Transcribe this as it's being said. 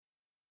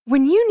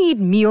When you need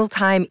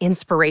mealtime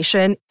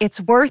inspiration,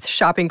 it's worth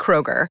shopping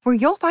Kroger, where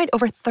you'll find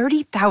over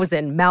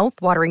 30,000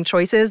 mouth-watering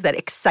choices that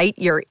excite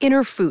your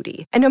inner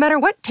foodie. And no matter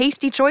what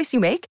tasty choice you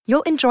make,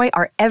 you'll enjoy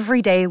our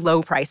everyday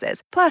low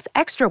prices, plus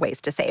extra ways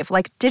to save,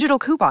 like digital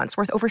coupons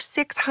worth over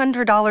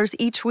 $600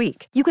 each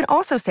week. You can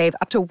also save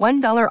up to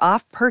 $1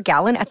 off per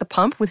gallon at the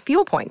pump with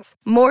fuel points.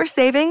 More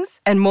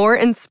savings and more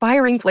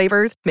inspiring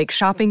flavors make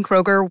shopping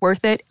Kroger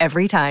worth it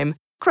every time.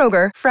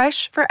 Kroger,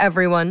 fresh for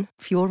everyone.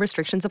 Fuel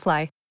restrictions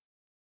apply.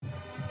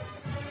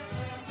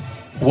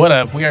 What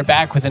up? We are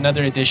back with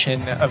another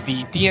edition of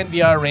the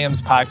DNVR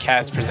Rams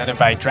podcast presented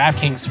by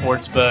DraftKings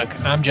Sportsbook.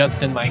 I'm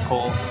Justin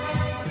Michael.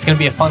 It's going to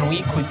be a fun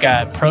week. We've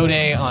got Pro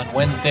Day on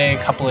Wednesday,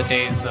 a couple of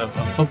days of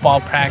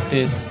football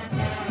practice.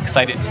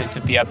 Excited to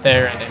be up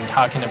there and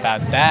talking about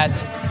that.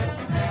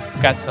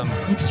 We've got some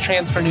hoops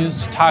transfer news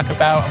to talk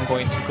about. I'm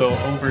going to go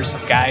over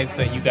some guys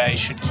that you guys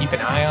should keep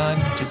an eye on,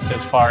 just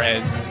as far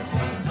as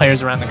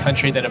players around the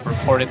country that have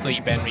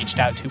reportedly been reached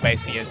out to by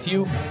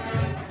CSU.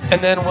 And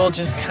then we'll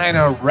just kind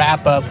of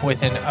wrap up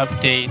with an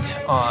update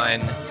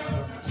on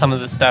some of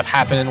the stuff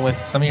happening with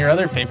some of your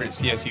other favorite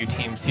CSU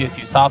teams.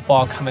 CSU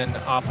softball coming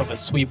off of a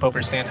sweep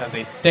over San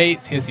Jose State.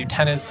 CSU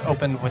tennis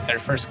opened with their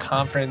first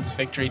conference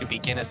victory to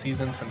begin a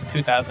season since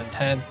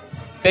 2010.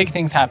 Big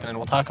things happening.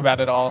 We'll talk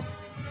about it all.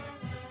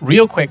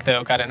 Real quick,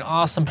 though, got an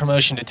awesome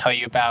promotion to tell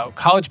you about.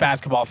 College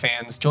basketball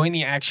fans, join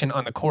the action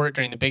on the court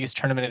during the biggest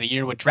tournament of the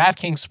year with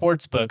DraftKings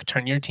Sportsbook.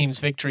 Turn your team's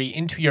victory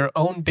into your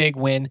own big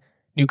win.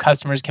 New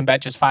customers can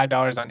bet just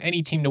 $5 on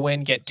any team to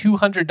win, get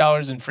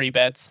 $200 in free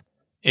bets.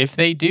 If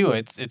they do,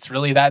 it's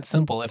really that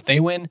simple. If they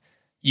win,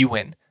 you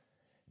win.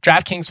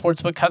 DraftKings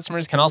Sportsbook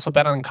customers can also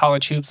bet on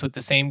college hoops with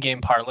the same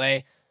game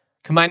parlay.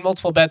 Combine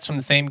multiple bets from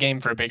the same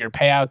game for a bigger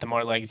payout. The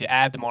more legs you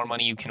add, the more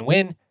money you can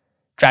win.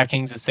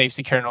 DraftKings is safe,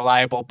 secure, and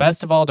reliable.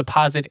 Best of all,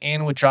 deposit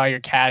and withdraw your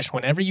cash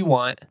whenever you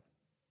want.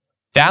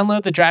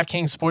 Download the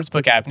DraftKings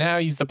Sportsbook app now.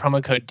 Use the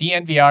promo code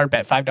DNVR.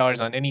 Bet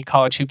 $5 on any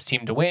college hoops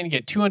team to win.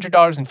 Get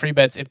 $200 in free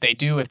bets if they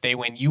do. If they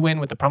win, you win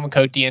with the promo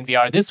code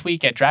DNVR this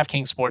week at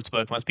DraftKings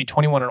Sportsbook. Must be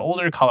 21 or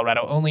older.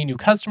 Colorado only. New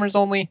customers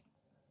only.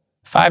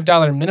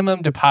 $5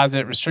 minimum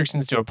deposit.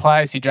 Restrictions to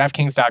apply. See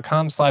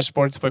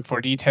DraftKings.com/sportsbook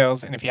for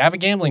details. And if you have a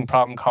gambling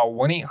problem, call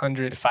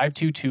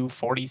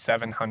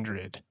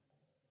 1-800-522-4700.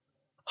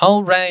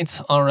 All right.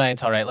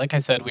 Like I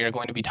said, we are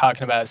going to be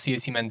talking about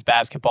CSU men's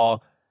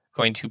basketball.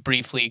 Going to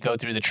briefly go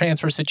through the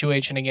transfer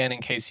situation again in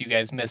case you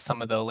guys missed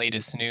some of the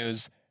latest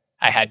news.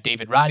 I had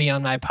David Roddy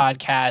on my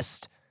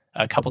podcast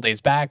a couple days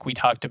back. We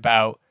talked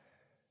about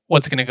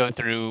what's going to go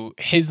through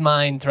his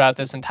mind throughout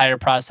this entire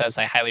process.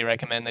 I highly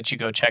recommend that you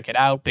go check it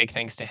out. Big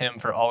thanks to him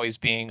for always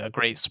being a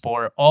great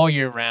sport all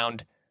year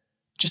round.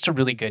 Just a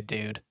really good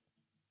dude.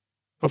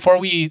 Before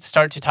we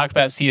start to talk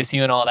about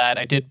CSU and all that,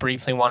 I did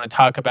briefly want to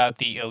talk about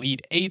the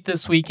Elite Eight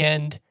this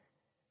weekend.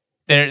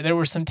 There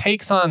were some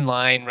takes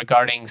online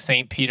regarding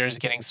St. Peter's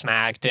getting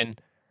smacked.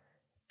 And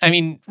I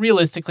mean,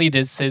 realistically,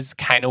 this is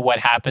kind of what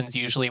happens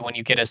usually when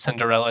you get a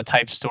Cinderella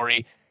type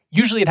story.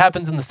 Usually it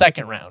happens in the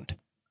second round.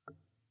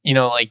 You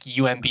know, like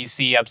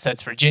UMBC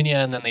upsets Virginia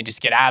and then they just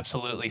get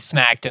absolutely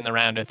smacked in the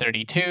round of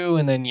 32.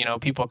 And then,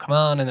 people come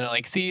on and they're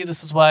like, see,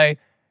 this is why,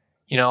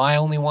 I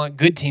only want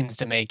good teams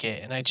to make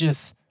it. And I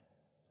just,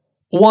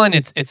 one,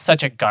 it's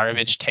such a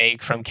garbage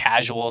take from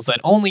casuals that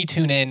only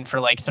tune in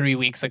for like 3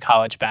 weeks of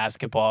college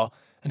basketball.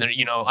 And they're,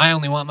 I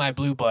only want my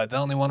blue bloods. I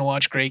only want to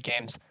watch great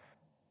games.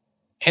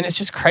 And it's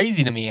just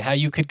crazy to me how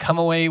you could come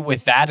away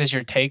with that as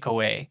your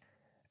takeaway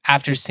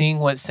after seeing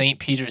what St.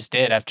 Peter's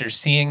did, after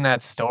seeing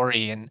that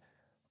story and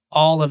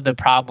all of the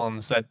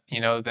problems that,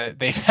 that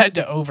they've had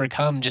to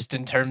overcome just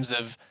in terms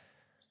of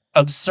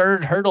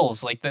absurd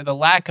hurdles, like the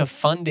lack of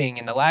funding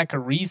and the lack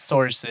of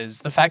resources.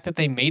 The fact that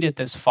they made it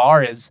this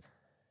far it's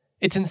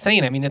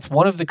insane. I mean, it's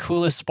one of the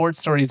coolest sports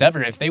stories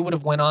ever. If they would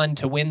have went on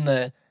to win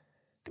the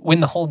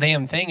whole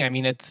damn thing, I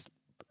mean, it's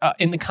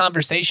in the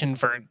conversation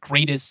for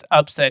greatest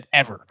upset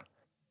ever.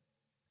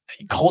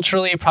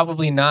 Culturally,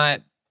 probably not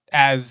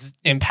as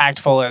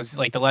impactful as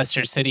like the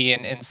Leicester City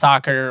in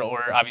soccer,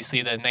 or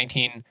obviously the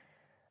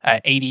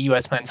 1980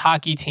 U.S. men's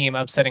hockey team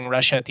upsetting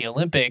Russia at the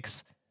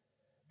Olympics.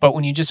 But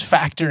when you just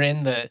factor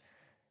in the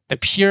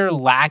pure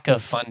lack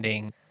of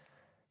funding,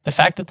 the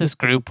fact that this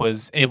group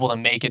was able to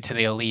make it to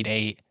the Elite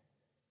Eight,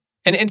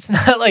 and it's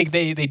not like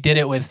they did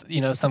it with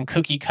some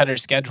cookie cutter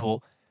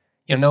schedule.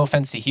 No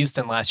offense to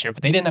Houston last year,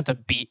 but they didn't have to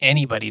beat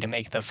anybody to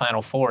make the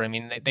Final Four. I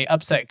mean, they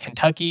upset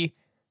Kentucky,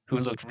 who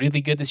looked really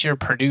good this year.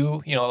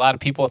 Purdue, a lot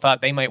of people thought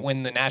they might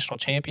win the national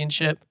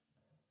championship.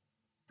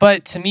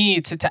 But to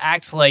me, to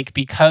act like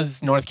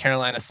because North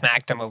Carolina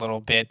smacked them a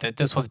little bit, that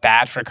this was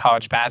bad for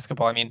college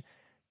basketball. I mean,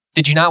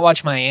 did you not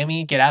watch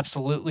Miami get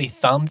absolutely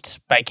thumped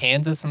by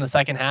Kansas in the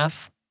second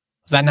half?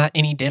 Was that not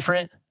any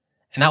different?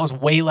 And that was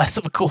way less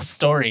of a cool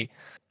story.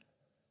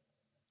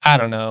 I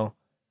don't know.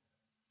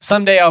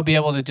 Someday I'll be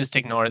able to just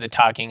ignore the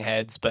talking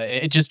heads, but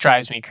it just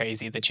drives me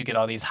crazy that you get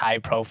all these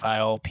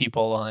high-profile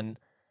people on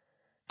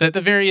the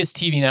various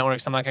TV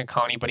networks. I'm not going to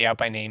call anybody out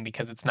by name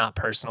because it's not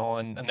personal,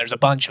 and there's a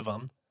bunch of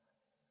them.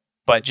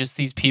 but just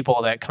these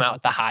people that come out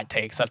with the hot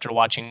takes after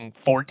watching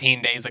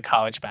 14 days of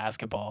college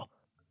basketball.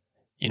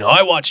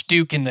 I watched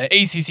Duke in the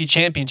ACC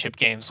championship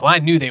game, so I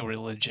knew they were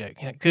legit.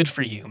 Yeah, good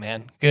for you,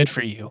 man. Good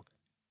for you.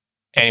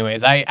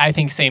 Anyways, I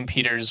think St.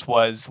 Peter's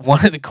was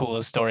one of the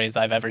coolest stories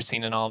I've ever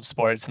seen in all of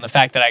sports, and the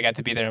fact that I got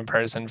to be there in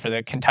person for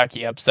the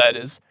Kentucky upset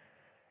is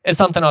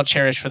something I'll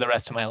cherish for the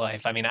rest of my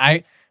life. I mean,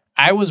 I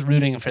was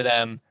rooting for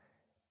them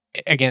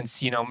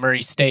against,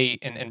 Murray State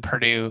and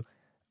Purdue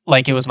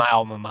like it was my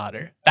alma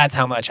mater. That's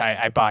how much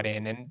I bought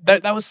in. And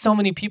that was so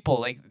many people.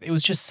 Like, it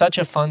was just such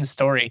a fun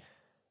story.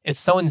 It's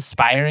so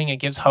inspiring. It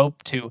gives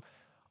hope to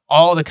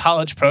all the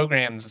college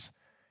programs,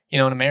 in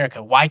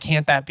America. Why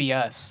can't that be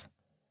us?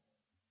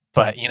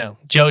 But,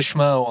 Joe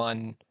Schmo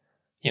on,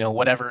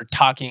 whatever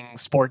talking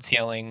sports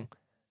yelling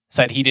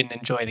said he didn't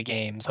enjoy the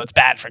game. So it's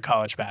bad for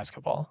college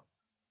basketball.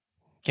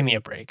 Give me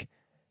a break.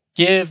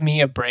 Give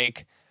me a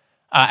break.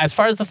 As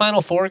far as the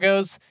Final Four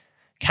goes,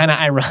 kind of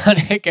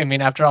ironic. I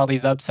mean, after all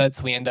these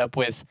upsets, we end up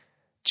with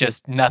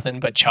just nothing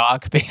but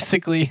chalk,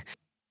 basically.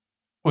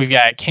 We've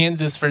got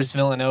Kansas versus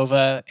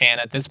Villanova, and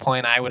at this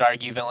point, I would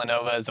argue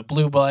Villanova is a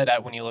blue blood.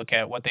 When you look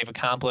at what they've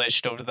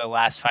accomplished over the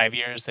last 5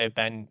 years, they've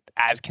been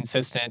as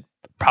consistent,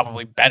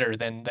 probably better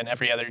than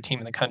every other team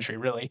in the country,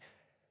 really.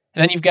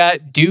 And then you've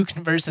got Duke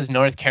versus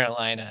North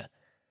Carolina.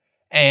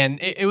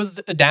 And it was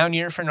a down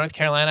year for North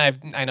Carolina.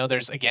 I know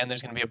there's going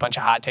to be a bunch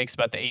of hot takes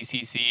about the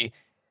ACC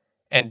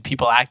and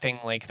people acting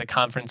like the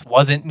conference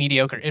wasn't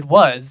mediocre. It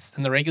was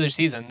in the regular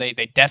season. They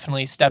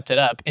definitely stepped it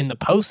up in the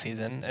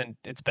postseason, and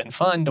it's been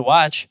fun to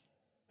watch.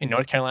 I mean,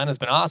 North Carolina's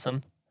been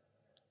awesome.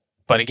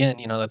 But again,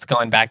 that's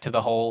going back to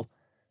the whole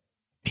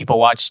people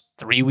watch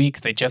 3 weeks.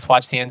 They just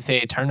watched the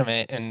NCAA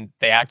tournament, and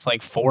they act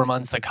like 4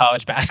 months of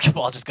college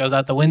basketball just goes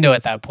out the window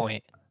at that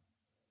point.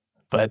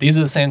 But these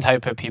are the same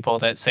type of people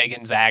that say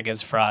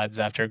Gonzaga's frauds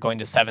after going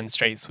to 7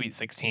 straight Sweet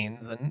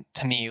 16s. And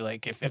to me,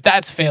 like, if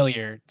that's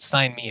failure,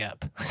 sign me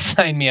up.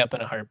 Sign me up in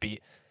a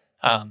heartbeat.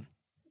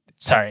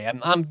 Sorry,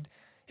 I'm.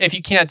 If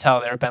you can't tell,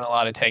 there have been a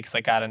lot of takes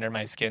that got under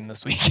my skin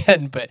this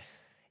weekend. But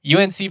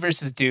UNC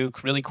versus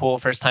Duke, really cool.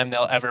 First time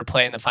they'll ever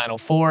play in the Final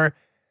Four.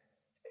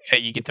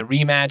 You get the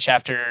rematch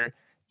after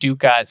Duke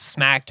got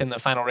smacked in the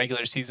final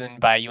regular season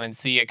by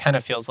UNC. It kind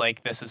of feels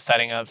like this is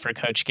setting up for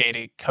Coach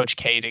K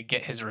to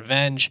get his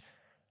revenge.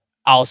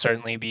 I'll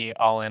certainly be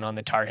all in on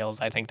the Tar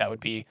Heels. I think that would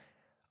be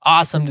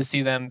awesome to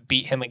see them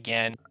beat him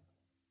again.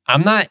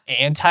 I'm not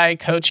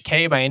anti-Coach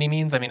K by any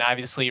means. I mean,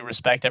 obviously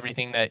respect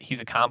everything that he's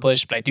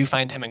accomplished, but I do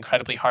find him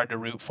incredibly hard to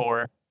root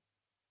for.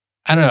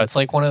 I don't know. It's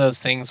like one of those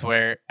things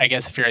where I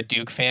guess if you're a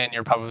Duke fan,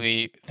 you're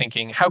probably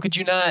thinking, how could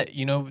you not,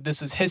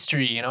 this is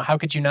history, how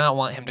could you not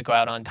want him to go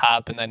out on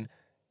top? And then,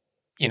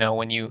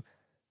 when you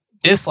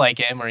dislike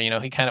him or,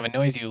 he kind of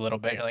annoys you a little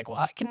bit, you're like, well,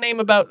 I can name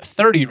about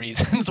 30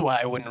 reasons why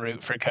I wouldn't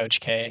root for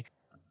Coach K.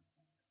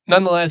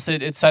 Nonetheless,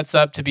 it sets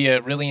up to be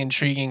a really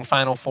intriguing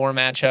Final Four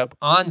matchup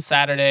on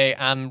Saturday.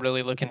 I'm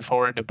really looking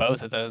forward to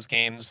both of those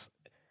games.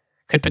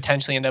 Could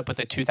potentially end up with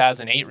a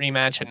 2008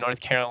 rematch in North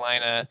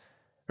Carolina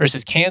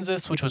versus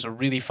Kansas, which was a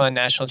really fun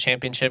national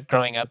championship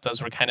growing up.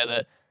 Those were kind of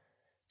the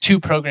two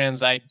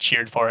programs I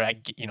cheered for.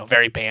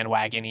 Very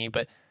bandwagon-y,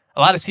 but a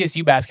lot of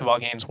CSU basketball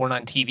games weren't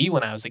on TV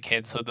when I was a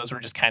kid, so those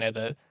were just kind of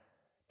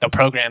the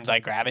programs I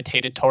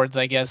gravitated towards,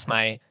 I guess.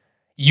 My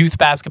youth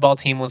basketball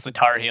team was the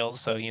Tar Heels,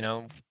 so,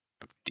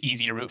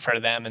 easy to root for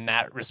them in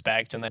that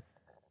respect. And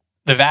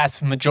the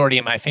vast majority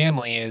of my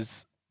family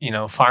is,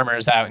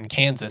 farmers out in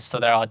Kansas, so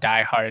they're all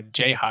diehard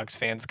Jayhawks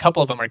fans. A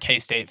couple of them are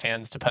K-State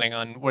fans, depending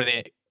on where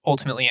they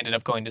ultimately ended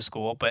up going to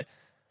school, but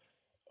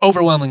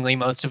overwhelmingly,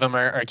 most of them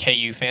are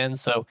KU fans,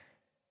 so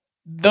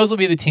those will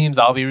be the teams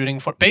I'll be rooting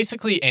for.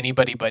 Basically,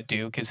 anybody but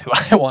Duke is who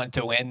I want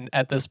to win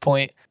at this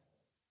point.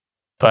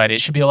 But it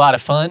should be a lot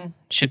of fun.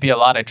 Should be a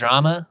lot of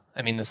drama.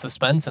 I mean, the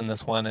suspense in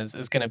this one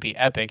is going to be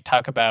epic.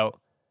 Talk about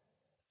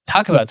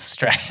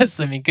stress.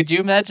 I mean, could you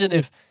imagine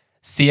if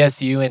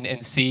CSU and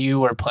CU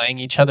were playing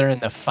each other in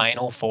the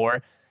Final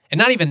Four? And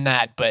not even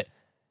that, but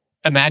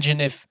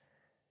imagine if,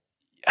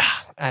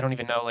 I don't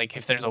even know, like,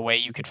 if there's a way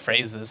you could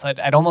phrase this.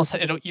 You'd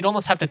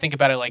almost have to think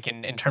about it like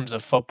in terms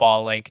of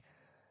football, like,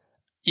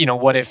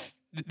 what if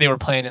they were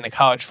playing in the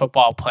college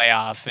football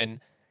playoff and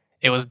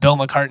it was Bill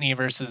McCartney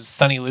versus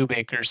Sonny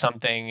Lubick or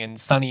something, and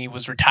Sonny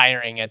was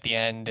retiring at the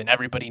end and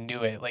everybody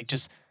knew it. Like,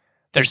 just,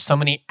 there's so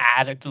many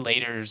added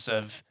layers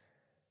of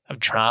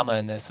drama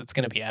in this. It's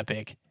going to be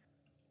epic.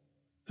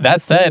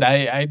 That said,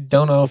 I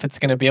don't know if it's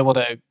going to be able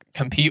to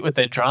compete with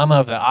the drama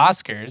of the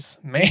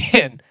Oscars.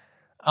 Man,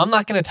 I'm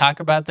not going to talk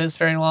about this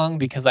very long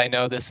because I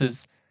know this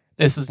is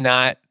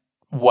not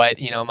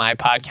what, my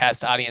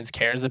podcast audience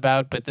cares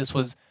about, but this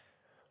was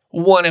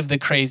one of the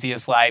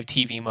craziest live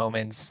TV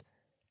moments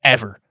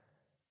ever.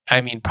 I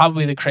mean,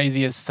 probably the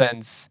craziest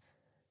since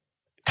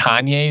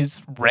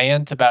Kanye's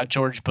rant about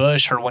George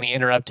Bush or when he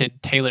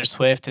interrupted Taylor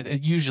Swift.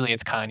 Usually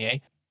it's Kanye.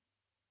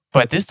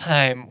 But this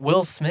time,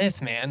 Will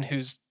Smith, man,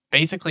 who's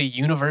basically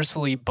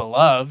universally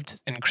beloved,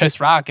 and Chris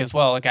Rock as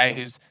well, a guy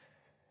who's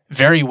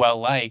very well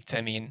liked.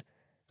 I mean,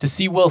 to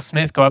see Will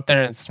Smith go up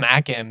there and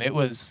smack him, it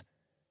was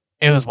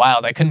it was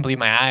wild. I couldn't believe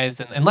my eyes.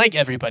 And like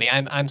everybody,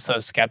 I'm so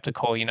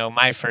skeptical.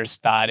 My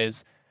first thought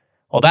is,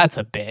 well, that's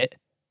a bit.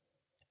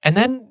 And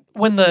then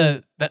when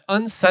the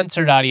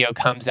uncensored audio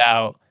comes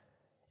out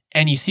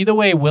and you see the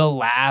way Will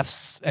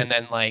laughs and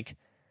then like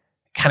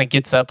kind of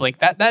gets up, like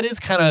that is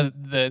kind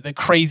of the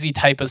crazy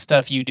type of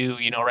stuff you do,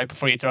 right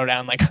before you throw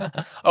down, like,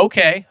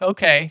 okay.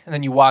 And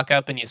then you walk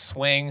up and you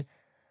swing.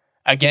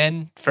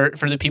 Again, for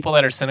the people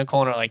that are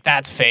cynical and are like,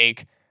 that's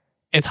fake.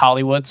 It's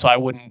Hollywood, so I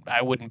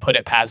wouldn't put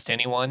it past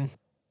anyone.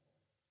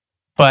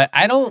 But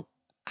I don't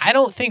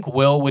think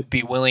Will would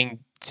be willing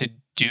to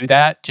do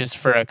that just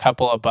for a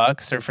couple of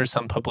bucks or for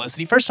some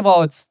publicity. First of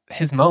all, it's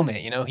his moment,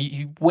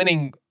 he's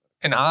winning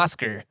an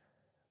Oscar.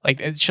 Like,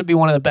 it should be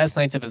one of the best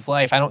nights of his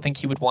life. I don't think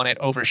he would want it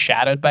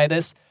overshadowed by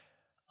this.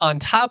 On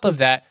top of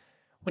that,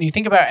 when you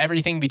think about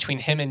everything between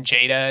him and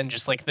Jada and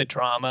just like the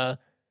drama,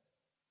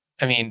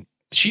 I mean,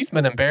 she's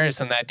been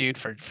embarrassing that dude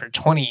for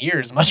 20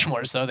 years, much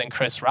more so than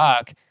Chris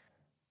Rock.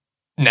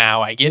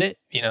 Now I get it.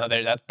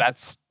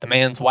 That's the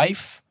man's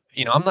wife.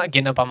 I'm not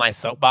getting up on my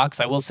soapbox.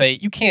 I will say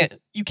you can't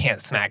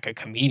smack a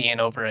comedian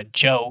over a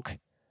joke.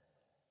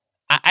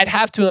 I'd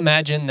have to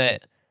imagine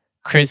that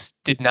Chris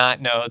did not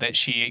know that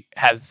she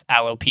has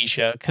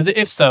alopecia, because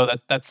if so,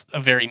 that's a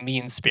very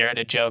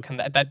mean-spirited joke, and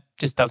that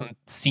just doesn't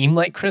seem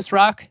like Chris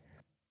Rock.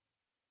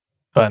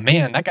 But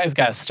man, that guy's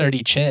got a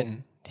sturdy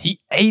chin. He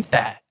ate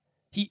that.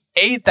 He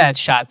ate that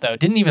shot, though.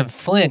 Didn't even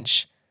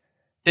flinch.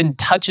 Didn't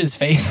touch his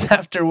face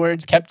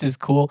afterwards. Kept his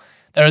cool.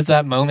 There was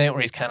that moment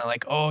where he's kind of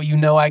like, oh,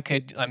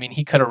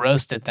 he could have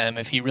roasted them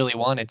if he really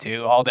wanted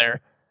to. All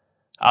their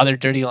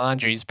dirty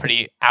laundry is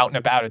pretty out and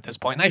about at this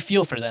point, and I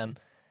feel for them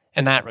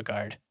in that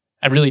regard.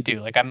 I really do.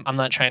 Like, I'm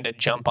not trying to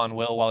jump on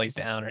Will while he's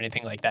down or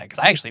anything like that, because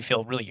I actually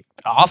feel really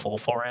awful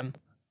for him.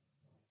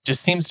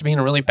 Just seems to be in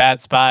a really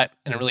bad spot,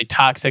 in a really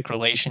toxic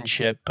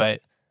relationship.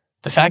 But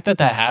the fact that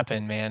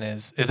happened, man,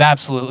 is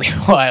absolutely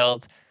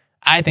wild.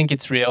 I think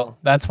it's real.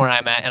 That's where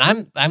I'm at.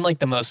 And I'm like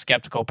the most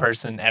skeptical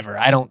person ever.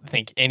 I don't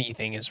think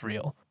anything is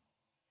real.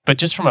 But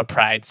just from a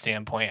pride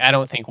standpoint, I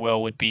don't think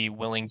Will would be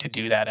willing to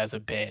do that as a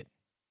bit.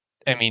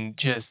 I mean,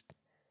 just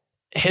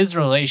his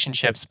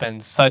relationship's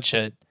been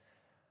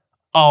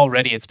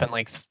already it's been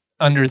like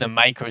under the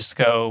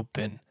microscope,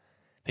 and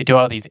they do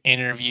all these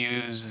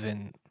interviews,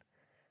 and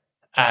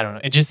I don't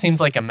know. It just seems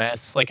like a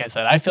mess. Like I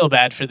said, I feel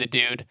bad for the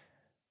dude.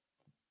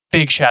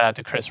 Big shout out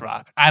to Chris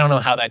Rock. I don't know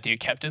how that dude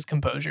kept his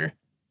composure,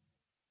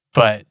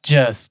 but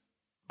just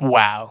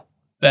wow.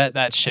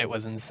 That shit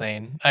was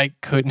insane. I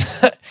could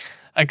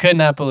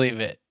not believe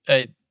it.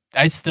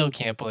 I still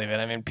can't believe it.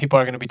 I mean, people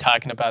are going to be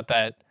talking about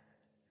that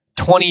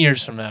 20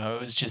 years from now.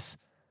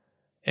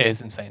 It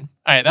is insane.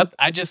 All right,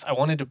 I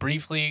wanted to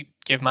briefly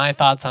give my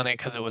thoughts on it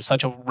because it was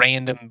such a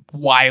random,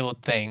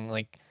 wild thing.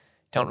 Like,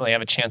 don't really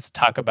have a chance to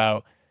talk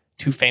about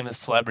two famous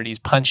celebrities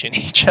punching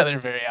each other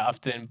very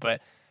often.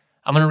 But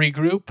I'm gonna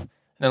regroup, and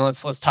then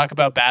let's talk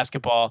about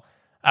basketball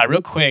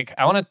real quick.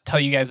 I want to tell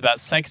you guys about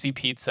Sexy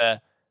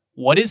Pizza.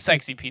 What is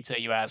Sexy Pizza,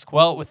 you ask?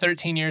 Well, with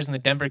 13 years in the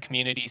Denver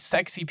community,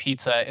 Sexy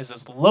Pizza is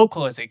as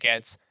local as it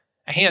gets.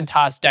 A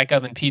hand-tossed deck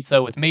oven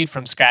pizza with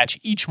made-from-scratch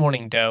each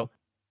morning dough.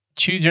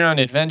 Choose your own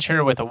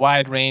adventure with a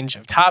wide range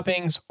of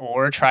toppings,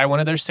 or try one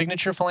of their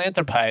signature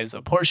philanthropies.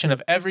 A portion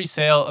of every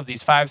sale of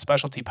these 5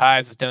 specialty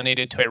pies is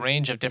donated to a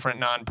range of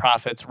different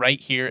nonprofits right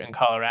here in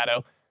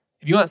Colorado.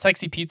 If you want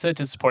Sexy Pizza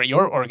to support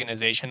your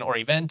organization or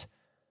event,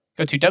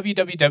 go to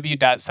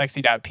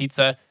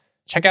www.sexy.pizza.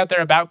 Check out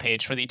their About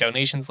page for the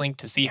donations link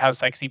to see how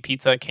Sexy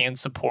Pizza can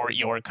support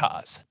your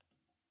cause.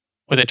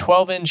 With a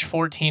 12-inch,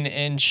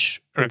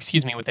 16-inch, or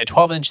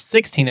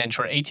 16-inch,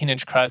 or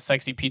 18-inch crust,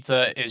 Sexy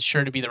Pizza is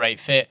sure to be the right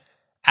fit.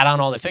 Add on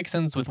all the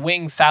fixins with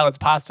wings, salads,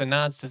 pasta,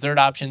 nuts, dessert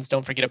options.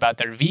 Don't forget about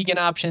their vegan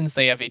options.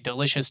 They have a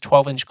delicious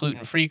 12-inch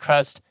gluten-free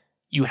crust.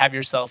 You have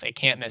yourself a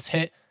can't-miss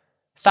hit.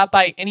 Stop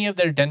by any of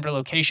their Denver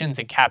locations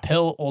in Cap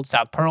Hill, Old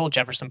South Pearl,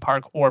 Jefferson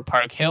Park, or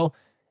Park Hill.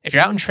 If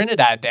you're out in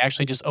Trinidad, they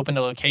actually just opened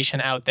a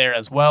location out there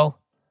as well.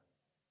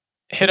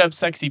 Hit up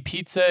Sexy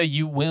Pizza.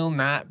 You will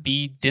not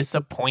be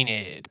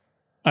disappointed.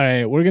 All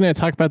right, we're going to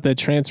talk about the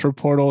transfer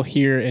portal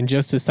here in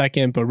just a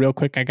second, but real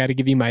quick, I got to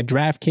give you my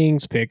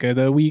DraftKings pick of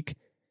the week.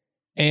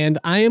 And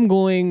I am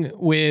going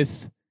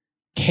with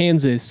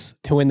Kansas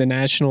to win the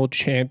national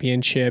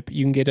championship.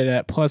 You can get it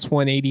at plus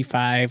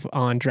 185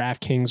 on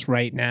DraftKings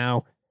right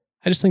now.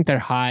 I just think they're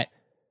hot.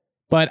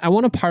 But I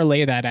want to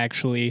parlay that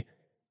actually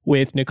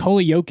with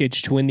Nikola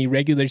Jokic to win the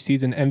regular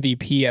season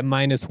MVP at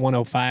minus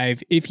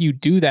 105. If you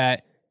do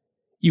that,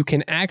 you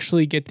can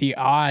actually get the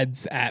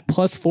odds at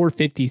plus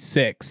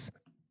 456.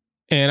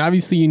 And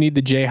obviously you need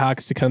the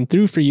Jayhawks to come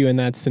through for you in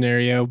that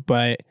scenario,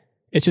 but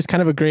it's just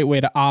kind of a great way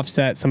to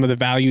offset some of the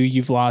value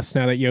you've lost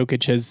now that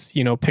Jokic has,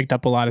 picked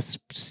up a lot of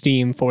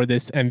steam for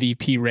this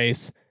MVP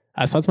race.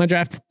 So that's my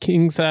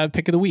DraftKings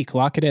pick of the week.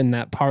 Lock it in,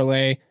 that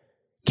parlay.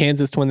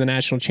 Kansas to win the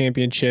national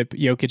championship,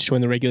 Jokic to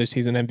win the regular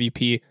season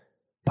MVP,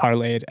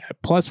 parlayed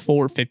at plus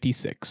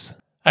 456.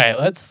 All right,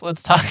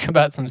 let's talk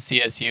about some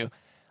CSU.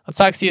 Let's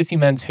talk CSU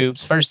men's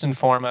hoops. First and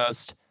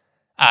foremost,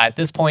 At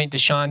this point,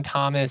 Deshaun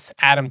Thomas,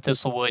 Adam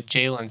Thistlewood,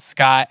 Jalen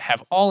Scott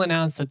have all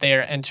announced that they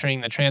are entering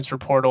the transfer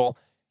portal.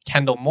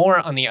 Kendall Moore,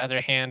 on the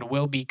other hand,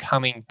 will be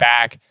coming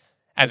back.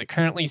 As it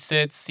currently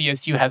sits,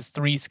 CSU has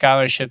 3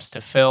 scholarships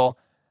to fill.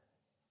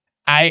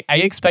 I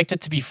expect it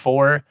to be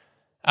 4.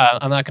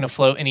 I'm not going to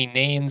float any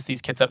names.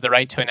 These kids have the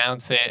right to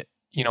announce it,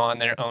 on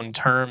their own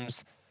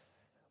terms.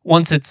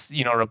 Once it's,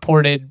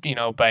 reported,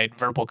 by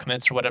verbal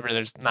commits or whatever,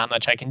 there's not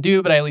much I can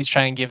do, but I at least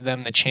try and give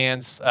them the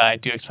chance. I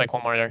do expect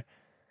one more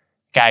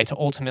guy to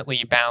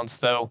ultimately bounce,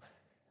 though.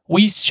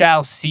 We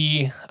shall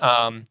see.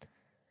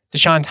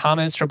 Deshaun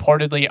Thomas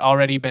reportedly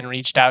already been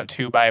reached out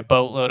to by a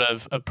boatload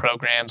of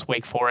programs: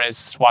 Wake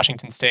Forest,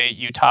 Washington State,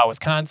 Utah,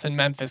 Wisconsin,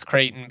 Memphis,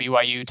 Creighton,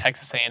 BYU,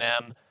 Texas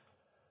A&M,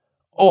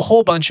 a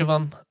whole bunch of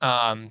them.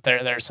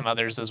 There are some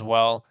others as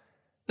well.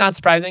 Not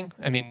surprising.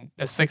 I mean,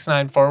 a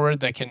 6'9" forward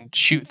that can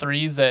shoot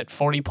threes at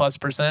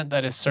 40+%,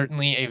 that is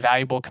certainly a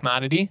valuable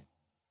commodity,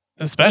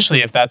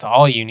 especially if that's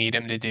all you need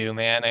him to do,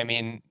 man. I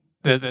mean,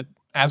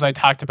 as I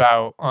talked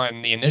about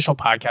on the initial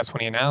podcast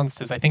when he announced,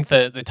 is I think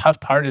the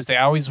tough part is they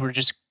always were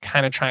just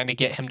kind of trying to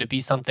get him to be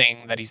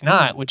something that he's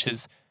not, which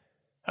is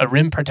a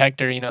rim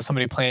protector,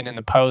 somebody playing in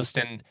the post.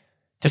 And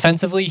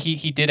defensively,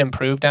 he did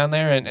improve down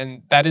there,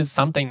 and that is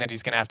something that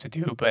he's going to have to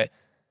do. But,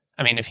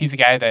 I mean, if he's a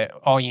guy that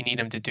all you need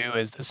him to do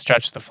is to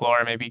stretch the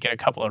floor, maybe get a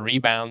couple of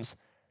rebounds,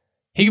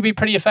 he could be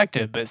pretty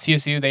effective. But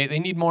CSU, they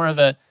need more of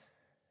a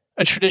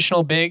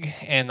traditional big,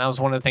 and that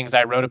was one of the things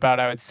I wrote about.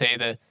 I would say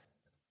the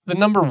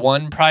number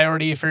one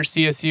priority for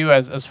CSU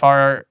as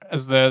far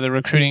as the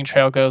recruiting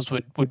trail goes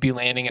would be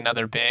landing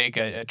another big,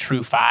 a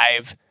true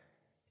 5,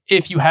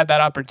 if you had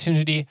that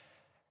opportunity.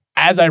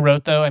 As I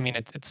wrote, though, I mean,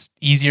 it's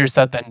easier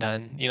said than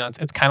done.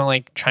 It's kind of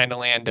like trying to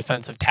land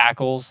defensive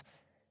tackles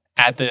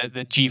at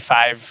the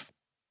G5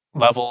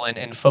 level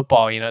in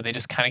football. They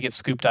just kind of get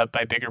scooped up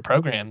by bigger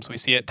programs. We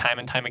see it time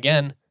and time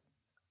again.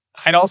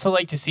 I'd also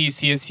like to see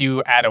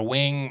CSU add a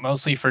wing,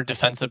 mostly for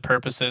defensive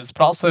purposes,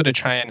 but also to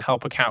try and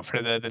help account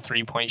for the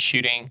 3-point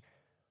shooting.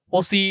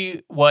 We'll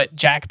see what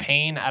Jack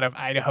Payne out of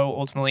Idaho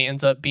ultimately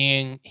ends up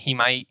being. He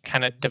might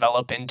kind of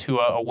develop into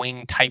a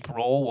wing-type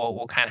role.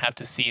 We'll kind of have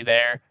to see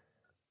there.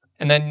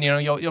 And then,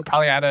 you'll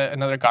probably add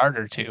another guard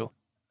or 2.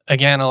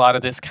 Again, a lot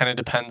of this kind of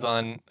depends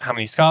on how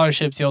many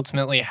scholarships you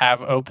ultimately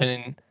have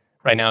open.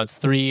 Right now it's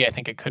 3. I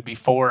think it could be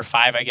 4 or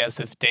 5, I guess,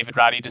 if David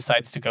Roddy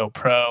decides to go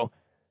pro.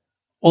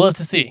 We'll have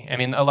to see. I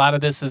mean, a lot of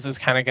this is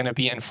kind of going to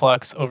be in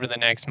flux over the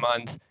next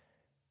month.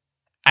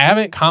 I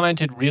haven't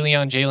commented really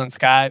on Jalen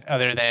Scott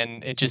other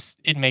than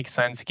it makes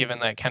sense given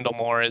that Kendall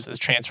Moore is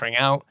transferring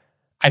out.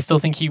 I still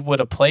think he would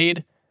have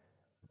played,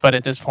 but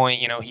at this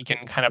point, he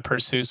can kind of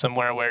pursue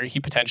somewhere where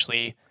he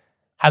potentially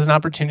has an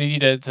opportunity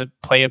to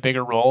play a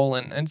bigger role,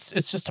 and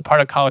it's just a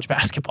part of college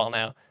basketball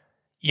now.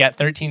 You got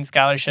 13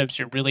 scholarships.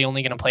 You're really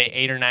only going to play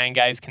 8 or 9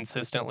 guys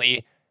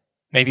consistently,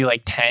 maybe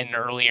like 10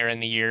 earlier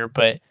in the year,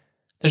 but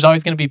there's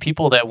always going to be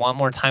people that want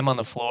more time on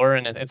the floor,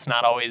 and it's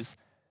not always,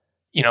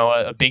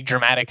 a big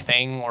dramatic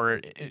thing or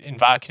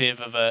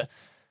invocative of a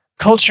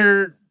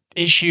culture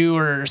issue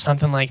or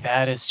something like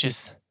that. It's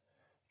just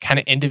kind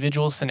of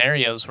individual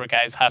scenarios where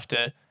guys have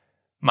to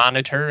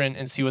monitor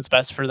and see what's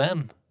best for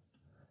them.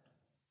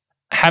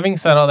 Having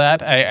said all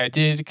that, I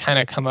did kind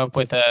of come up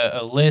with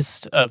a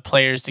list of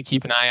players to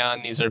keep an eye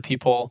on. These are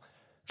people,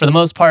 for the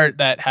most part,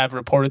 that have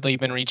reportedly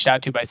been reached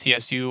out to by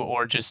CSU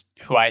or just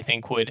who I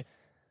think would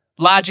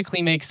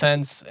logically make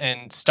sense.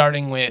 And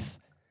starting with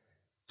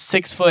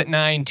 6'9",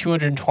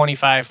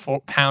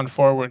 225-pound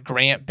forward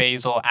Grant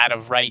Basel out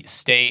of Wright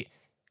State.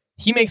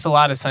 He makes a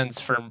lot of sense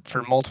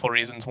for multiple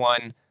reasons.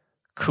 One,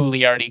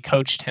 Cooley already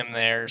coached him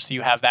there, so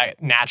you have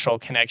that natural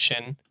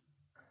connection.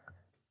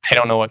 I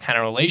don't know what kind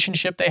of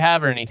relationship they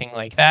have or anything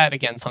like that.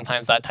 Again,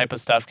 sometimes that type of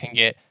stuff can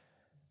get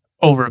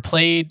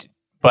overplayed,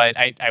 but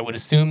I would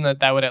assume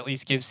that would at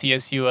least give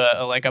CSU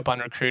a leg up on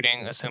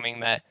recruiting,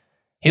 assuming that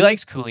he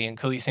likes Cooley, and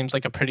Cooley seems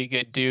like a pretty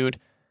good dude.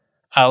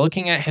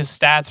 Looking at his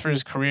stats for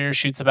his career,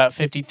 shoots about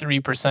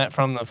 53%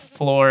 from the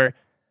floor,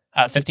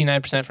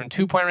 59% from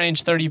 2-point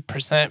range,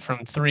 30%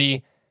 from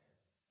 3.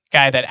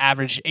 Guy that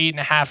averaged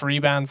 8.5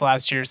 rebounds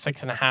last year,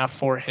 6.5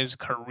 for his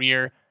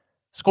career.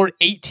 Scored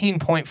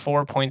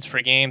 18.4 points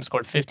per game,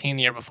 scored 15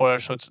 the year before,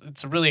 so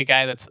it's really a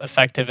guy that's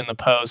effective in the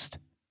post.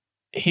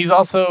 He's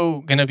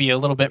also going to be a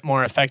little bit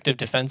more effective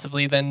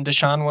defensively than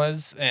Deshaun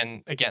was,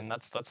 and again,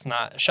 that's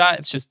not a shot.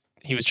 It's just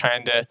they were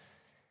trying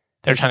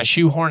to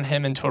shoehorn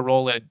him into a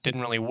role that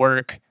didn't really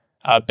work.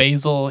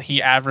 Basel,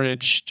 he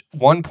averaged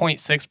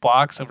 1.6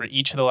 blocks over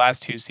each of the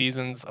last 2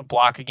 seasons, a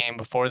block a game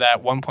before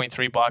that,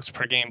 1.3 blocks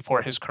per game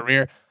for his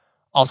career.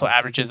 Also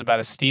averages about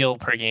a steal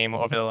per game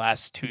over the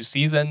last 2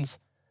 seasons.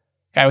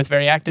 Guy with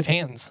very active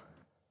hands.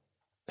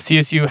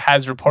 CSU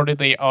has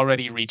reportedly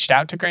already reached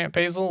out to Grant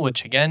Basel,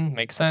 which again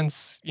makes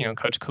sense.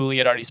 Coach Cooley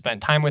had already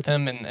spent time with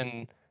him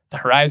in the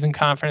Horizon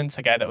Conference,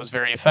 a guy that was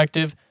very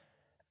effective.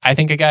 I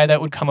think a guy that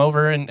would come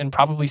over and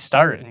probably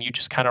start, and you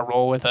just kind of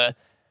roll with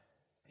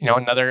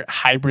another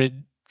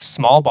hybrid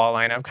small ball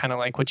lineup, kind of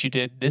like what you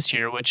did this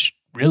year, which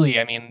really,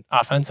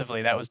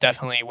 offensively, that was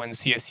definitely when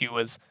CSU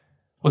was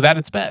at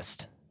its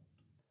best.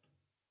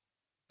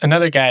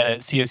 Another guy that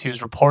CSU has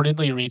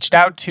reportedly reached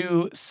out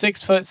to,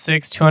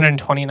 6'6",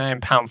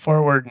 229-pound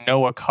forward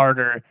Noah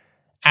Carter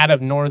out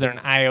of Northern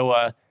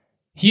Iowa.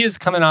 He is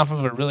coming off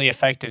of a really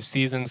effective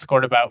season,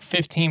 scored about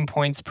 15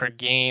 points per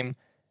game,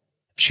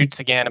 shoots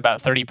again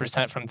about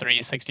 30% from three,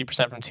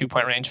 60% from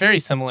two-point range. Very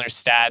similar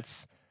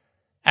stats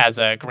as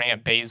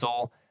Grant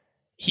Basel.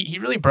 He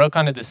really broke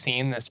onto the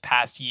scene this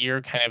past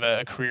year, kind of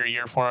a career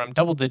year for him,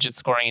 double-digit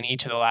scoring in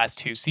each of the last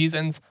two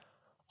seasons.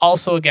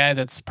 Also a guy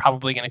that's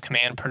probably going to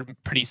command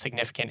pretty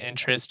significant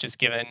interest just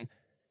given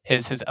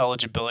his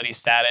eligibility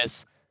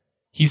status.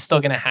 He's still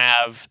going to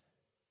have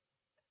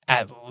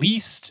at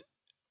least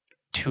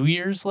 2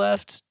 years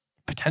left,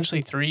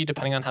 potentially 3,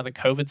 depending on how the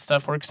COVID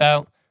stuff works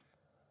out.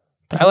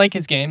 But I like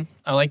his game.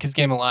 I like his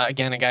game a lot.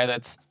 Again, a guy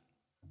that's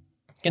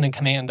going to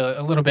command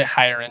a little bit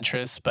higher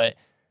interest. But,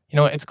 you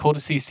know, it's cool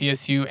to see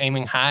CSU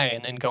aiming high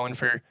and going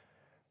for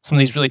some of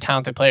these really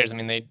talented players. I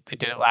mean, they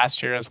did it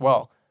last year as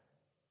well.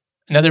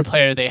 Another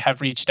player they have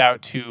reached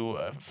out to,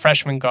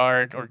 freshman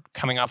guard, or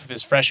coming off of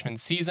his freshman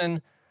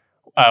season,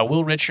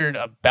 Will Richard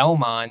of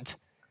Belmont.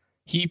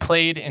 He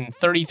played in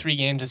 33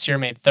 games this year,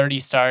 made 30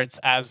 starts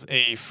as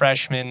a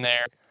freshman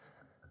there.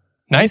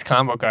 Nice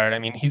combo guard. I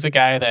mean, he's a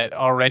guy that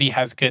already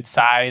has good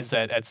size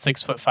at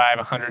 6'5",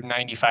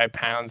 195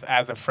 pounds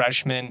as a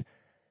freshman.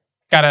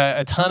 Got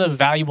a ton of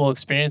valuable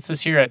experience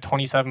this year at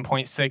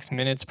 27.6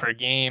 minutes per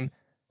game,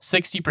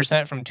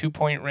 60% from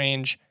two-point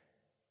range,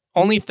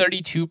 only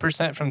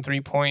 32% from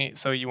three-point,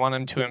 so you want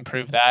him to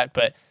improve that,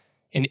 but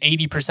an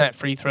 80%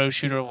 free throw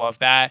shooter, love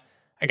that.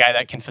 A guy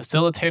that can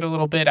facilitate a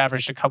little bit,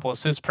 averaged a couple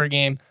assists per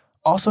game.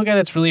 Also a guy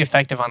that's really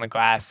effective on the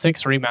glass,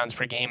 6 rebounds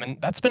per game,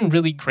 and that's been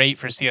really great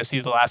for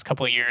CSU the last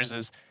couple of years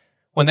is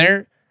when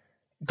their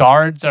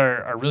guards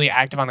are really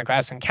active on the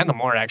glass, and Kendall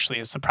Moore actually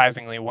is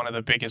surprisingly one of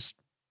the biggest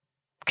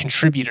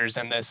contributors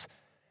in this.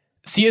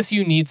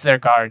 CSU needs their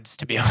guards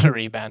to be able to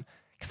rebound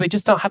because they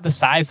just don't have the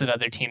size that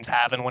other teams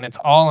have, and when it's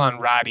all on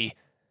Roddy,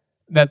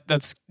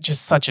 that's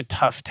just such a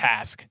tough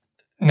task.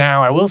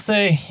 Now, I will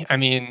say, I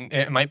mean,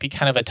 it might be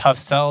kind of a tough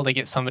sell to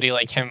get somebody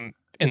like him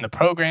in the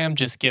program,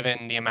 just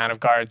given the amount of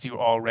guards you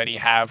already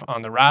have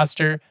on the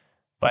roster.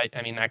 But,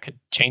 I mean, that could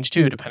change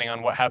too, depending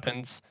on what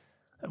happens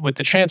with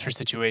the transfer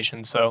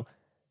situation. So,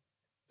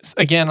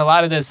 again, a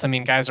lot of this, I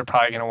mean, guys are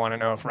probably going to want to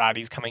know if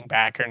Roddy's coming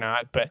back or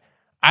not. But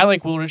I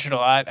like Will Richard a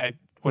lot. I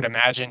would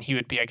imagine he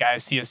would be a guy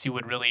CSU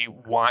would really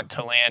want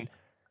to land.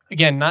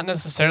 Again, not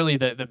necessarily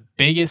the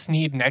biggest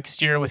need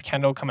next year with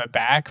Kendall coming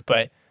back,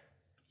 but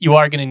you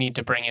are going to need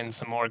to bring in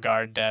some more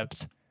guard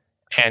depth,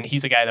 and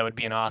he's a guy that would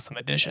be an awesome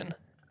addition.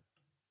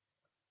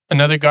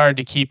 Another guard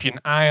to keep an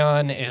eye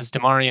on is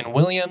Damarian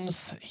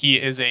Williams. He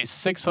is a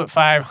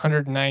 6'5",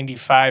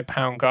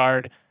 195-pound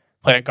guard,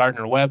 played at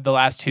Gardner-Webb the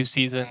last 2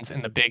 seasons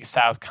in the Big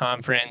South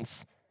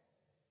Conference.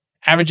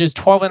 Averages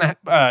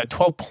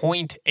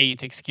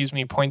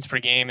 12.8 points per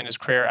game in his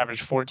career,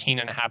 averaged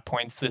 14.5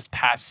 points this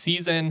past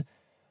season.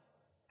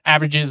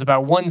 Averages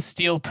about 1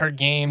 steal per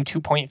game,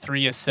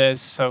 2.3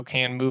 assists, so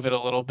can move it a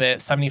little bit.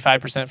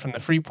 75% from the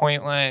free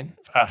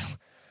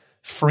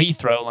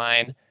throw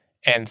line,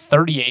 and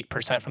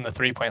 38% from the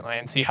three-point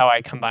line. See how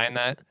I combine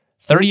that?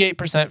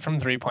 38% from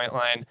three-point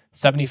line,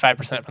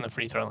 75% from the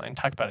free throw line.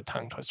 Talk about a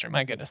tongue twister,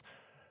 my goodness.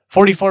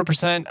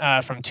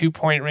 44% from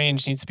two-point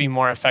range, needs to be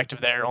more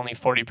effective there. Only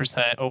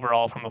 40%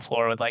 overall from the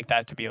floor. Would like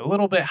that to be a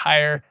little bit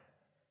higher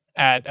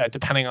at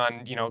depending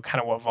on, you know,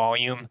 kind of what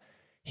volume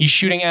he's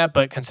shooting at,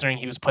 but considering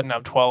he was putting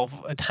up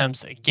 12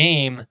 attempts a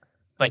game,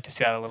 I'd like to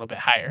see that a little bit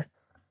higher.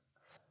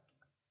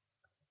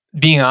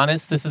 Being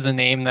honest, this is a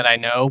name that I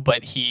know,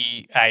 but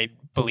I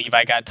believe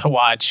I got to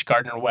watch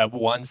Gardner-Webb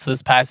once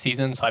this past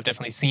season, so I've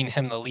definitely seen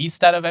him the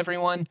least out of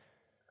everyone.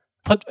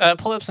 Pull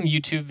up some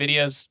YouTube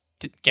videos.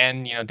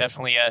 Again, you know,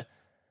 definitely a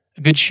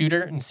good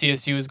shooter, and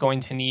CSU is going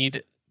to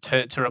need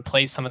to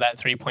replace some of that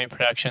three-point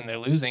production they're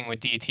losing with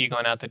DT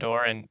going out the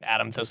door and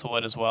Adam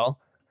Thistlewood as well.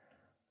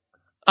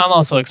 I'm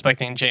also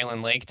expecting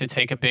Jalen Lake to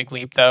take a big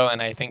leap, though,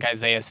 and I think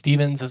Isaiah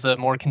Stevens is a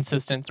more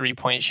consistent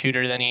three-point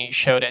shooter than he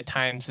showed at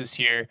times this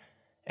year.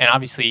 And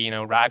obviously, you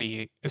know,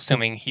 Roddy,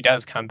 assuming he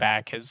does come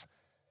back, has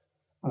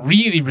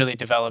really, really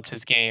developed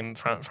his game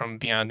from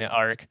beyond the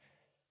arc.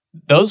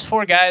 Those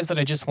 4 guys that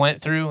I just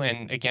went through,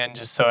 and again,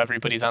 just so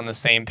everybody's on the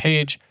same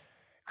page,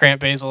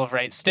 Grant Basel of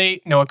Wright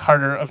State, Noah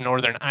Carter of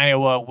Northern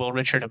Iowa, Will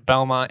Richard of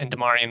Belmont, and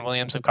Damarian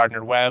Williams of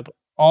Gardner-Webb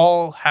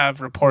all have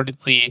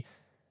reportedly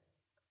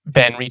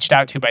been reached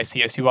out to by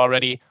CSU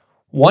already.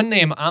 One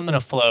name I'm going to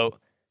float,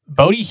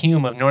 Bodie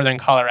Hume of Northern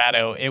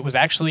Colorado. It was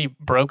actually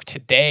broke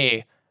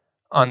today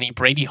on the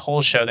Brady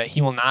Hull show that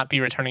he will not be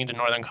returning to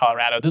Northern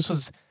Colorado. This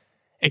was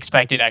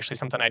expected, actually,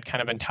 something I'd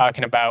kind of been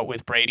talking about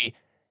with Brady.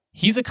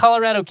 He's a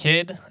Colorado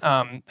kid.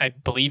 I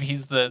believe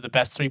he's the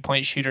best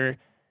three-point shooter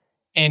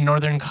in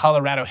Northern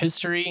Colorado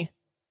history.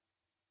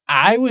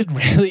 I would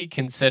really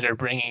consider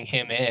bringing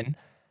him in.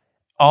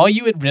 All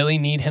you would really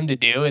need him to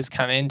do is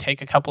come in,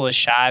 take a couple of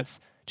shots,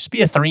 just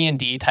be a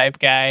 3-and-D type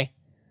guy,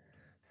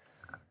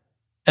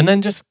 and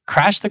then just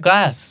crash the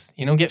glass.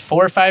 You know, get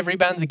 4 or 5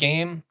 rebounds a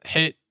game,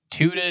 hit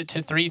 2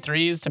 to 3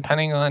 threes,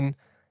 depending on,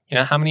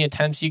 how many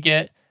attempts you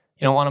get.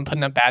 You don't want him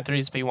putting up bad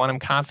threes, but you want him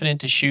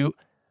confident to shoot,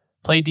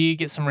 play D,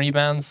 get some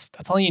rebounds.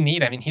 That's all you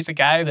need. I mean, he's a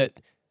guy that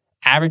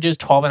averages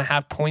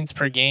 12.5 points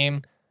per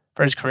game.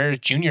 For his career, his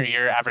junior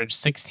year, averaged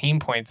 16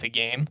 points a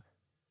game.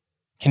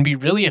 Can be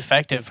really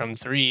effective from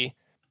three.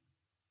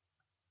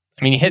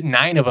 I mean, he hit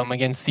 9 of them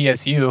against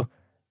CSU.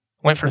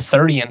 Went for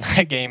 30 in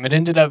that game. It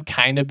ended up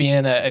kind of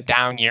being a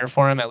down year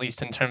for him, at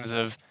least in terms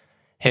of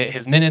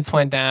his minutes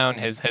went down,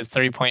 his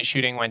 3-point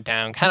shooting went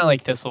down, kind of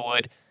like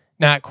Thistlewood.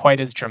 Not quite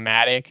as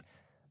dramatic,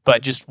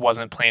 but just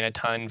wasn't playing a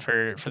ton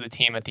for the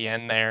team at the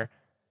end there.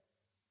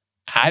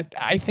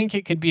 I think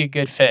it could be a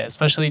good fit,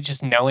 especially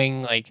just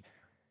knowing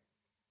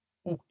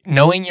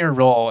your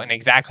role and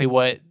exactly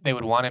what they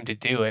would want him to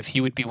do, if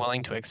he would be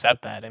willing to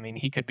accept that. I mean,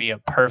 he could be a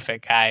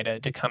perfect guy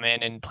to come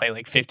in and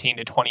play 15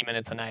 to 20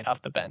 minutes a night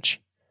off the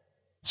bench.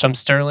 Some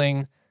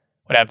Sterling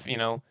would have,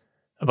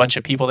 a bunch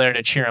of people there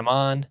to cheer him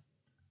on.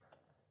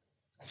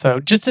 So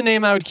just a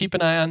name I would keep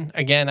an eye on.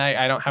 Again,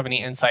 I don't have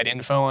any inside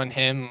info on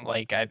him.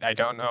 I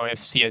don't know if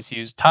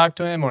CSU's talked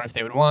to him or if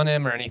they would want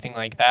him or anything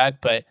like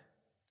that, but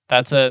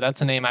that's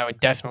a name I would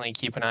definitely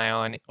keep an eye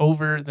on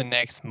over the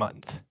next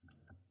month.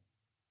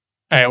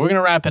 All right, we're going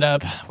to wrap it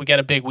up. We got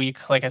a big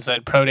week. Like I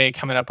said, Pro Day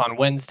coming up on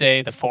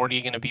Wednesday. The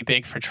 40 going to be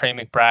big for Trey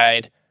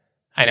McBride.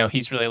 I know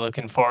he's really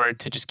looking forward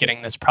to just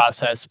getting this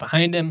process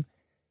behind him.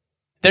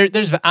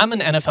 I'm an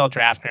NFL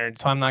draft nerd,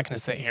 so I'm not going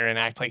to sit here and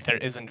act like there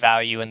isn't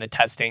value in the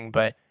testing,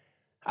 but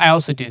I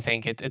also do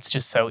think it's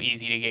just so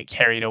easy to get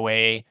carried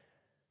away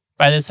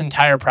by this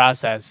entire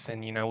process.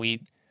 And,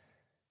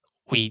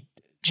 we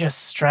just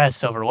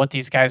stress over what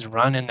these guys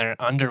run in their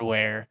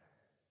underwear.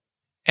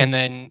 And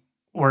then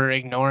we're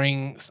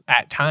ignoring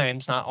at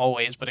times, not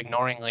always, but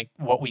ignoring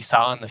what we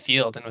saw on the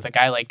field. And with a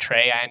guy like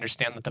Trey, I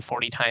understand that the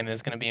 40 time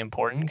is going to be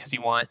important because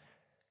you want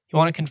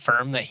to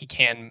confirm that he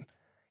can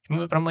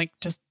move it. But I'm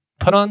just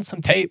put on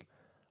some tape.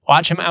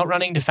 Watch him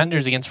outrunning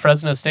defenders against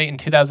Fresno State in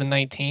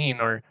 2019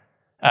 or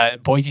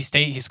Boise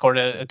State. He scored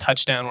a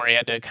touchdown where he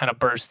had to kind of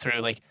burst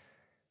through.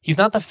 He's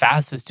not the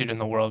fastest dude in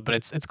the world, but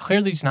it's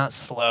clearly he's not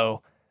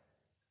slow.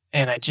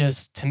 And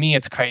to me,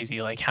 it's crazy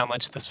how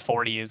much this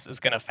 40 is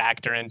going to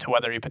factor into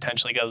whether he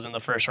potentially goes in the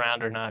first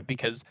round or not.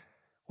 Because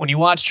when you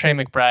watch Trey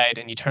McBride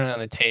and you turn on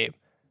the tape,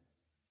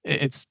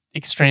 it's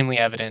extremely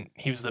evident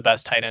he was the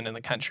best tight end in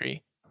the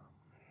country.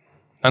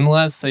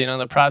 Nonetheless,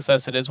 the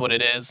process, it is what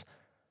it is.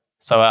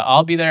 So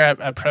I'll be there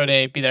at Pro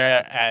Day, be there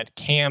at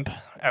camp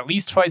at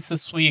least twice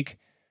this week.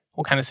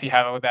 We'll kind of see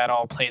how that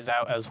all plays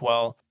out as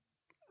well.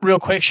 Real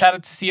quick, shout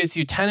out to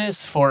CSU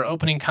Tennis for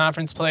opening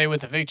conference play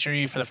with a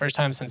victory for the first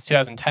time since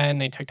 2010.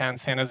 They took down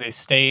San Jose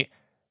State.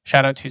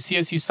 Shout out to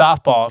CSU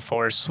Softball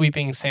for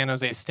sweeping San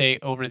Jose State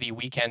over the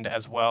weekend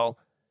as well.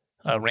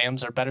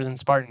 Rams are better than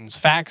Spartans.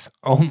 Facts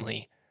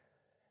only.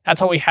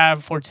 That's all we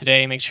have for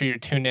today. Make sure you're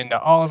tuned into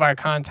all of our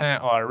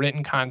content, all our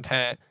written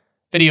content,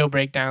 video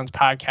breakdowns,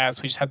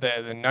 podcasts. We just had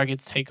the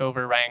Nuggets take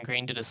over. Ryan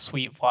Green did a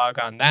sweet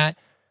vlog on that.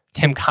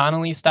 Tim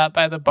Connolly stopped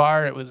by the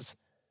bar. It was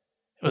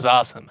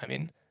awesome. I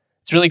mean,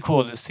 it's really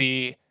cool to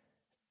see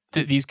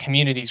these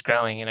communities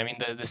growing. And I mean,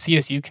 the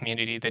CSU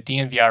community, the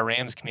DNVR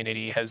Rams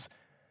community has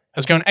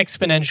grown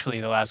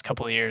exponentially the last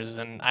couple of years.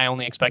 And I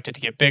only expect it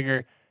to get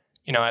bigger,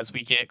 as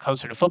we get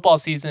closer to football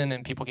season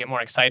and people get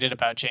more excited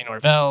about Jay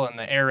Norvell and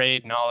the air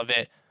raid and all of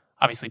it.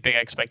 Obviously, big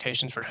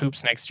expectations for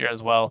hoops next year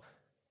as well.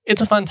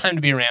 It's a fun time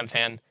to be a Ram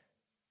fan.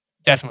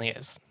 Definitely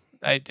is.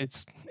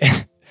 It's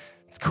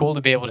cool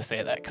to be able to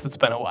say that because it's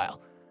been a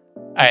while.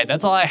 All right,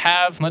 that's all I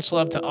have. Much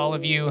love to all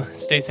of you.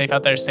 Stay safe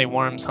out there. Stay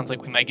warm. Sounds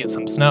like we might get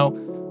some snow.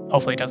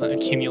 Hopefully it doesn't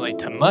accumulate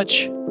too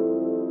much.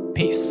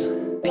 Peace.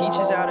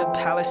 Peaches out of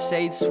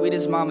Palisades, sweet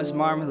as mama's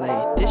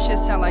marmalade. This shit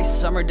sound like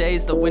summer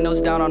days, the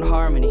windows down on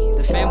Harmony.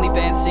 The family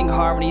band sing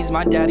harmonies,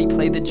 my daddy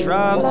played the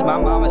drums.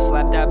 My mama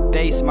slapped that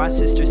bass, my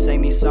sister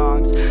sang these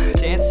songs.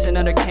 Dancing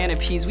under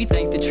canopies, we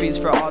thank the trees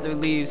for all their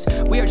leaves.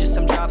 We are just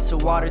some drops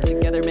of water,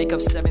 together make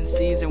up 7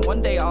 seas. And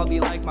one day I'll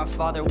be like my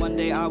father, one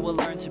day I will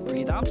learn to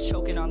breathe. I'm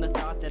choking on the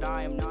thought that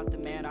I am not the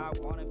man I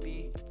wanna be.